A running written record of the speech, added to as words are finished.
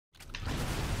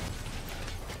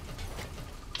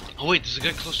Oh wait, there's a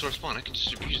guy close to our spawn. I can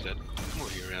just abuse that. Come over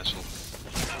here, asshole.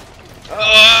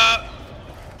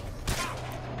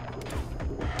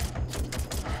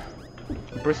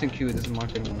 Pressing Q doesn't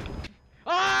mark anymore.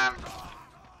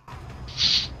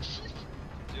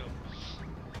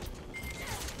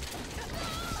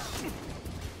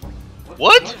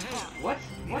 What? What?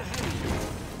 What?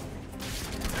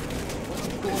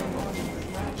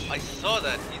 I saw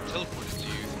that. He teleported to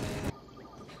you.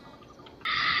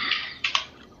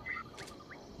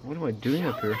 What am I doing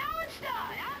up here?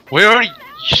 Where are you?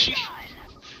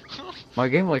 My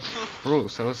game like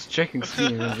froze. I was checking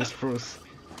Steam and it just froze.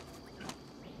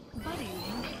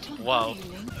 Wow.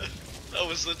 That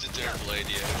was such a terrible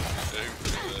idea.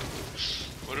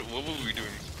 What were we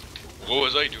doing? What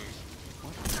was I doing?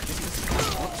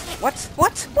 What?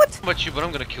 What? What? How about you, but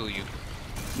I'm gonna kill you.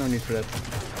 No need for that.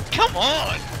 Come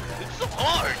on! It's so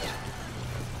hard!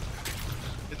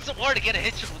 It's so hard to get a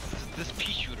headshot with this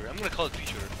pea shooter. I'm gonna call it pea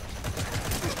shooter.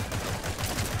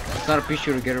 It's not a pea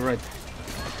shooter, get it right.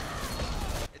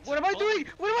 What am I doing?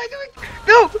 What am I doing?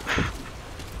 No!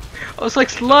 I was like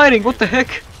sliding, what the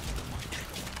heck?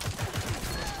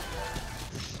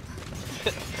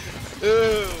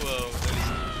 Oh,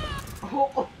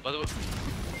 Oh, by the way,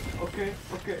 okay,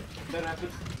 that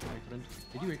happened. My friend,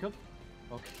 did you wake up?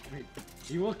 Okay, wait.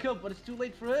 He woke up, but it's too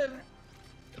late for him.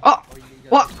 Oh! Oh, you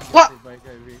What? got What? saved by a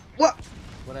guy, wait. What?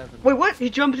 What happened? Wait, what? He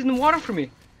jumped in the water for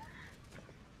me.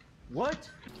 What?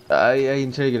 I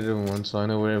interrogated everyone, so I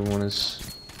know where everyone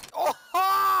is.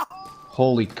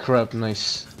 Holy crap,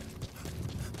 nice.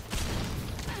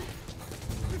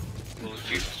 well,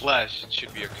 if you flash, it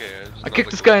should be okay. I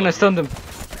kicked this guy and I stunned him.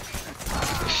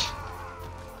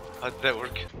 How'd that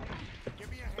work?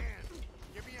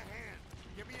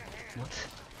 What?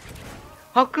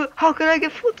 How could I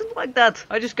get footed like that?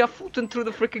 I just got footed through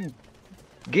the freaking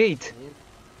gate.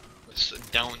 It's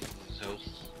down hill.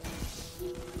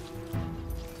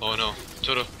 Oh no,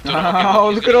 Toto.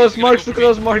 Oh, look at those marks, look at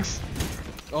those marks.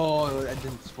 Oh, I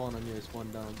didn't spawn on you, I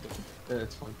spawned down, but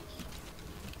it's fine.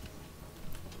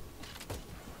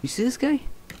 You see this guy?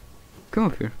 Come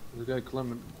up here. The guy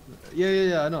climbing.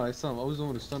 Yeah, I know, I saw him. I was the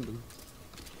one who stunned him.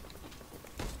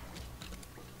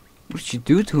 What did you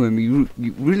do to him? You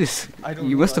really,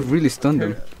 you must have really stunned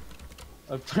him.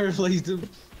 I paralyzed him.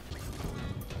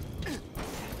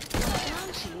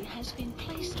 Bounty has been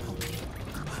placed on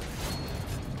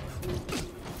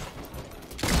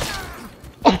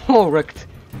you. Oh, wrecked.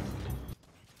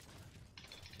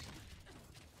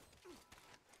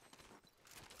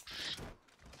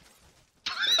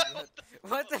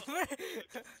 What the frick?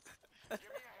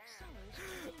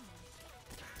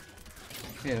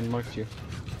 Yeah, I marked you.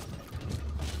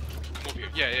 Come over here.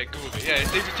 Yeah, go over here. Yeah,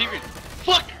 save your teammate.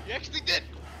 Fuck! You actually did!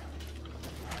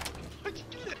 How'd you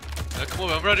do that? Come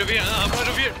over, I'm right over here. I'm right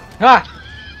over here. Ha!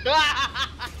 Oh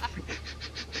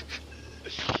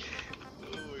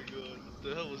my god, what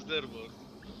the hell was that about?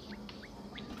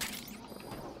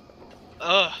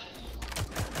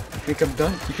 You think I'm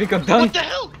done? You think I'm done? What the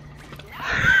hell?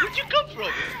 Where'd you come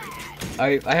from?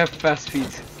 I have fast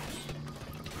feet.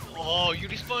 Oh, you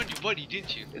respawned your buddy,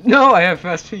 didn't you? No, I have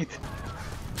fast feet.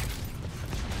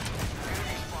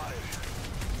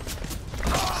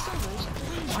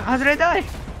 How did I die?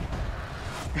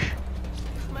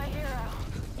 My hero.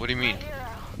 What do you mean?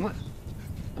 What?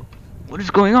 What is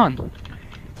going on?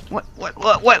 What?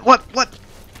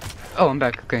 Oh, I'm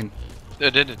back. Okay.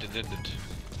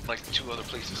 Like 2 other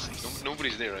places.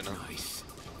 Nobody's there right now. Nice.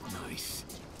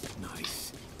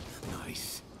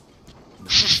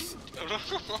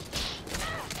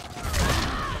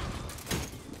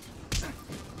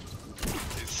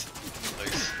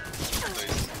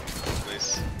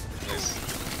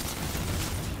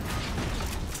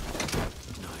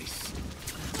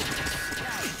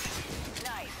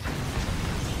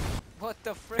 What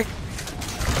the frick?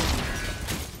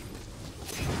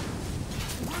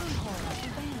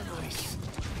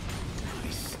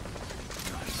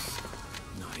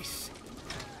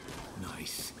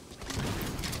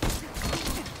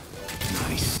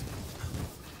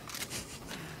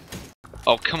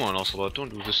 Oh, come on, Ocelot, don't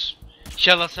do this.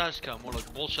 Shalasaska, more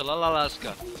like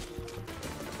Bolshalalalaska.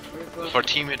 If our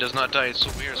teammate does not die, it's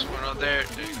over here, so we're not there.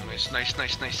 There you go, nice. You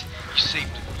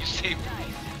saved it.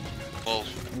 Well,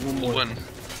 we'll win.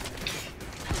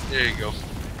 There you go.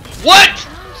 What?!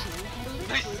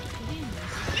 Nice!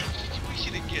 We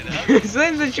shouldn't get out.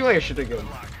 Same situation again.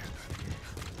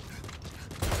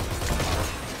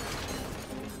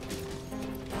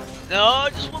 No,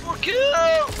 just one more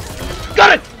kill!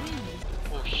 Got it!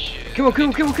 Oh shit. Kill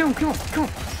him.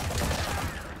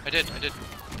 I did.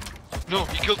 No,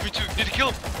 he killed me too. Did he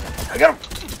kill him? I got him.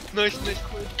 Nice, nice.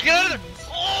 Get out of there!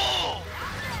 Oh!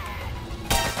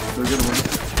 They're gonna win.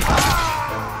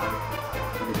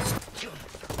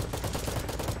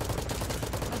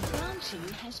 A bounty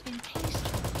has been placed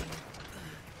on you.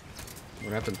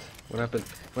 What happened? What happened?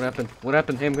 What happened? What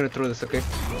happened? Hey, I'm gonna throw this, okay?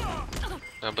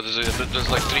 No, but there's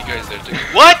like 3 guys there too.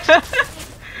 What?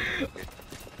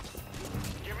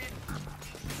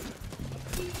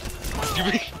 Give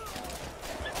me.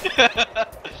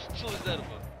 So is that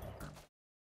about?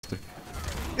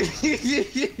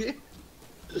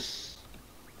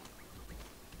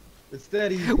 It's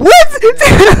that easy. What?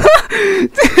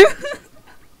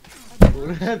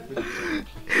 What happened?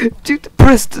 Dude, the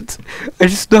president. I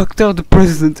just knocked out the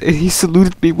president and he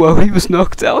saluted me while he was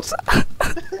knocked out.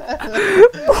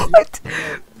 What?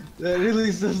 That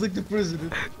really sounds like the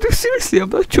president. Dude, seriously, I'm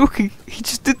not joking. He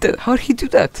just did that. How did he do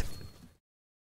that?